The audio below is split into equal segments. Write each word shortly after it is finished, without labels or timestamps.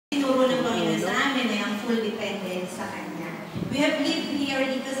full dependence sa Kanya. We have lived here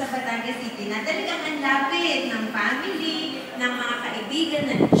dito sa Batangas City na talagang ang lapit ng family, ng mga kaibigan,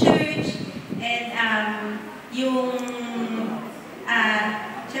 ng church, and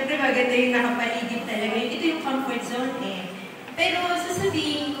syempre maganda yung nakapaligid talaga. Ito yung comfort zone eh. Pero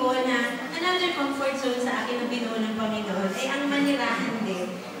sasabihin ko na another comfort zone sa akin na binuo ng Panginoon ay ang manirahan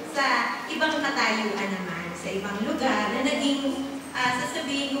din sa ibang katayuan naman, sa ibang lugar na naging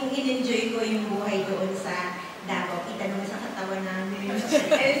sasabihin kong in-enjoy ko yung buhay doon sa Davao. Kita naman sa katawan namin.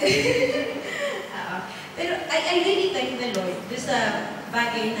 Pero I really thank the Lord doon sa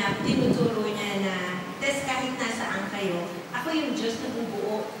bagay na tinuturo niya na Tess, kahit nasaan kayo, ako yung Diyos na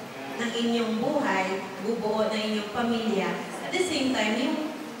bubuo ng inyong buhay, bubuo ng inyong pamilya. At the same time,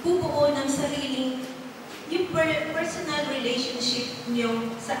 yung bubuo ng sariling, yung personal relationship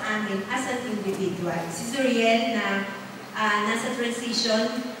niyo sa amin as an individual. Si Zuriel na nasa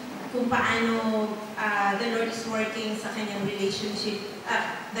transition, kung paano the Lord is working sa kanyang relationship.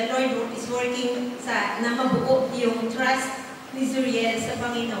 The Lord is working na mabuo yung trust ni Zuriel sa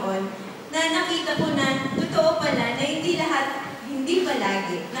Panginoon, na nakita ko na totoo pala na hindi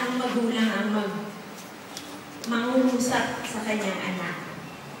palagi na ang magulang ang mangungusap sa kanyang anak.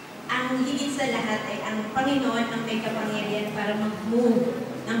 Ang higit sa lahat ay ang Panginoon ang may kapangyarihan para mag-move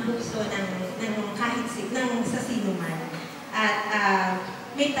ng puso ng kahit sa sino man. At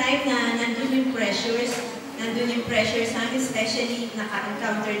may time na nandun yung pressures sa amin, especially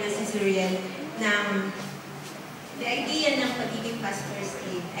naka-encounter na si Zuriel ng the idea ng pagiging pastor's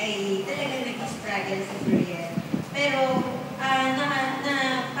aid ay talagang nag-struggle si Zuriel. Pero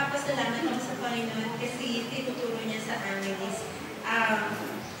napapasalamat ako sa Panginoon kasi tinuturo niya sa amin is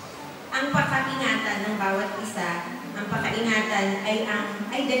ang pakaingatan ng bawat isa, ang pakaingatan ay ang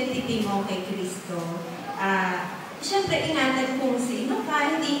identity mo kay Kristo. Siyempre, ingatan kung sino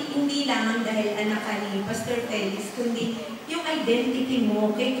ka, hindi lang dahil anak ka ni Pastor Felix, kundi yung identity mo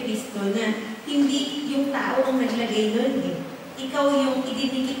kay Kristo na hindi yung tao ang naglagay nun eh. Ikaw yung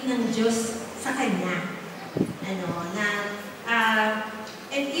ididikit ng Diyos sa Kanya.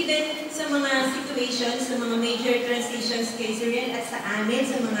 And even sa mga situations, sa mga major transitions kay Zuriel at sa amin,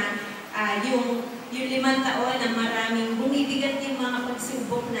 sa mga yung 5 taon na maraming bumibigat yung mga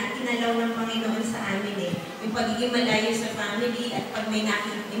pagsubok na inalaw ng Panginoon sa amin eh. Yung pagiging malayo sa family at pag may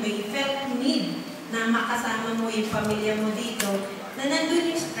felt need na makasama mo yung pamilya mo dito, na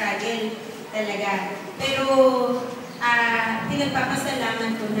nandun yung struggle talaga. Pero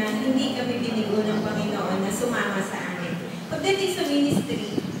pinagpapasalamat ko na hindi kami binigo ng Panginoon na sumama sa amin. Pagdating sa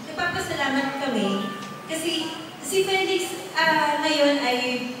ministry, nagpapasalamat kami kasi si Felix ngayon ay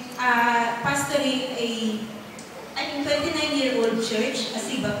pastorate a 29-year-old church, a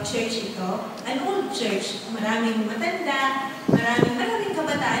Sibab church ito. An old church. Maraming matanda, maraming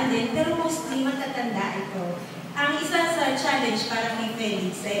kabataan din, pero mostly matatanda ito. Ang isa sa challenge para kay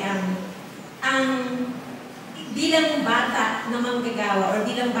Felix ay ang bilang bata na manggagawa or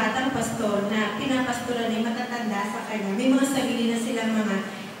bilang batang pastor na pinapastoran ay matatanda sa kanya, may mga sarili na silang mga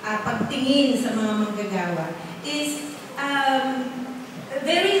pagtingin sa mga manggagawa, is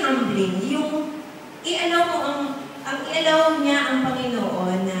very humbling. Yung i-allow niya ang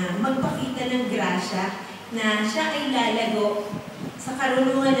Panginoon na magpakita ng grasya na siya ay lalago sa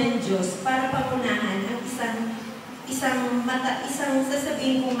karunungan ng Diyos para pangunahan ang isang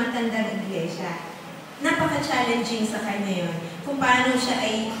sasabihin kong matandang iglesia. Napaka-challenging sa kanya yun. Kung paano siya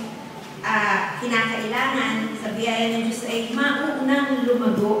ay kinakailangan sa biyaya ng Diyos ay mauunang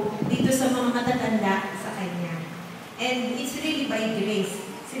lumago dito sa mga matatanda sa kanya. And it's really by grace.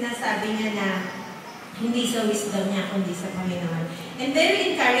 Sinasabi niya na hindi sa wisdom niya, kundi sa Panginoon. And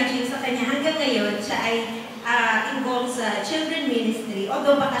very encouraging sa kanya. Hanggang ngayon, siya ay involved sa children ministry.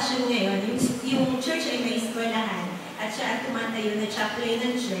 Although bakasyon ngayon, yung church ay may eskwelahan at siya ang tumatayo na chaplain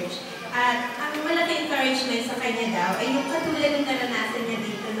ng church. At ang malaki encouragement sa kanya daw ay yung katulad ng naranasan niya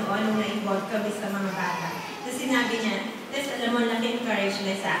dito noon nung na-involve kami sa mga bata. Na sinabi niya, Tess, alam mo, laki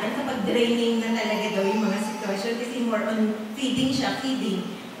encouragement sa akin kapag draining na talaga daw yung mga sitwasyon kasi more on feeding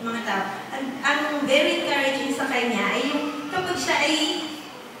mga tao. Ang very encouraging sa kanya ay yung kapag siya ay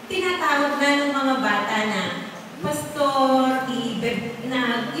tinatawag na ng mga bata na pastor,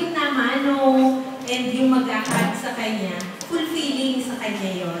 yung namano, and yung mag-ahad sa kanya, fulfilling sa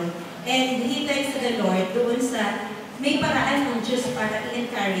kanya yon. And he thanks the Lord doon sa may paraan ng Diyos para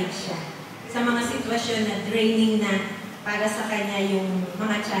i-encourage siya sa mga sitwasyon na draining na para sa kanya yung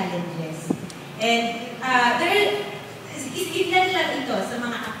mga challenges. And ilan lang ito sa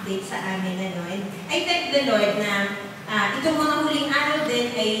mga updates sa amin. And I thank the Lord na itong mga huling araw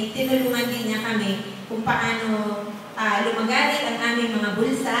din ay tinulungan din niya kami kung paano lumagalit ang aming mga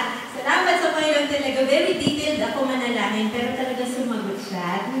bulsa. Salamat sa Panginoon talaga. Very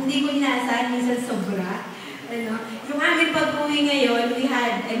Ano, yung aming pag-uwi ngayon, we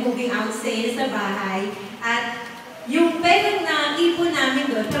had a moving out sale sa bahay. At yung pera na ipon namin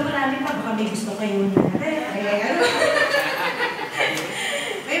doon, pero marami pa, baka may gusto kayo na.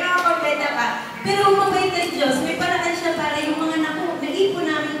 May mga pambenta pa. Pero mabait ang Diyos, may paraan siya para yung mga naipon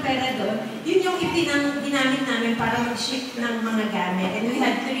namin pera doon, yun yung ginamit namin para mag-ship ng mga gamit. And we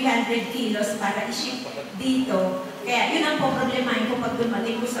had 300 kilos para i-ship dito. Kaya yun ang po-problemahin ko pag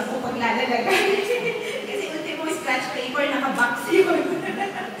dumating ko sa paglalagay. Kasi ultimo scratch paper, naka-box yun.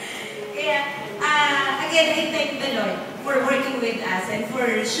 Kaya, again, I thank the Lord for working with us and for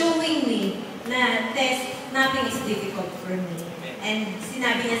showing me na Tess, nothing is difficult for me. And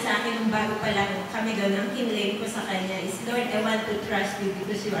sinabi niya sa akin nung bago pa lang kami doon, ang kinlay ko sa kanya is, Lord, I want to trust you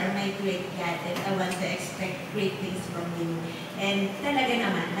because you are my great God and I want to expect great things from you. And talaga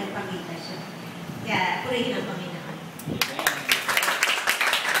naman, nagpakita siya. Kaya, purihin ang Panginoon.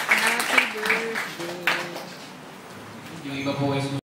 Happy birthday! Yung iba po ay